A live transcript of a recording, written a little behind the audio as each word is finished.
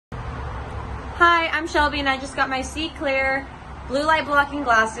Hi, I'm Shelby and I just got my CLER blue light blocking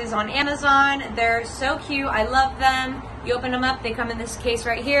glasses on Amazon. They're so cute. I love them. You open them up, they come in this case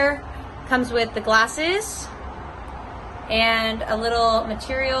right here. Comes with the glasses and a little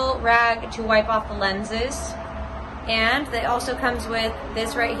material rag to wipe off the lenses. And it also comes with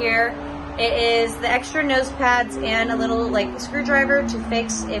this right here. It is the extra nose pads and a little like screwdriver to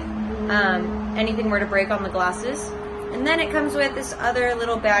fix if anything were to break on the glasses. And then it comes with this other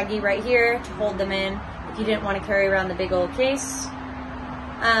little baggie right here to hold them in if you didn't want to carry around the big old case.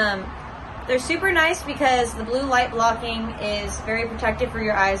 They're super nice because the blue light blocking is very protective for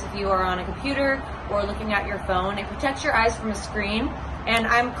your eyes if you are on a computer or looking at your phone. It protects your eyes from a screen, and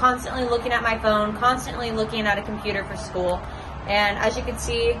I'm constantly looking at my phone, constantly looking at a computer for school. And as you can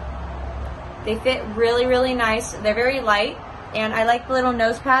see, they fit really, really nice. They're very light, and I like the little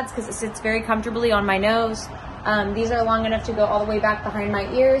nose pads because it sits very comfortably on my nose. These are long enough to go all the way back behind my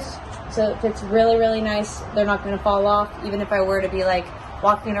ears, so it fits really, really nice. They're not going to fall off, even if I were to be like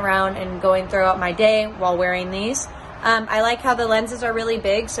walking around and going throughout my day while wearing these. I like how the lenses are really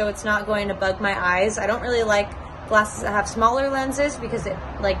big, so it's not going to bug my eyes. I don't really like glasses that have smaller lenses because it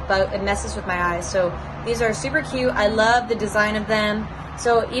messes with my eyes. So these are super cute. I love the design of them.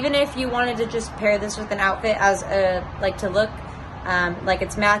 So even if you wanted to just pair this with an outfit as a to look like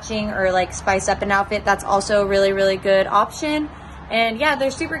it's matching or like spice up an outfit, that's also a really, really good option. And yeah, they're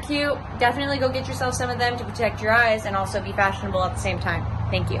super cute. Definitely go get yourself some of them to protect your eyes and also be fashionable at the same time.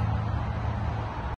 Thank you.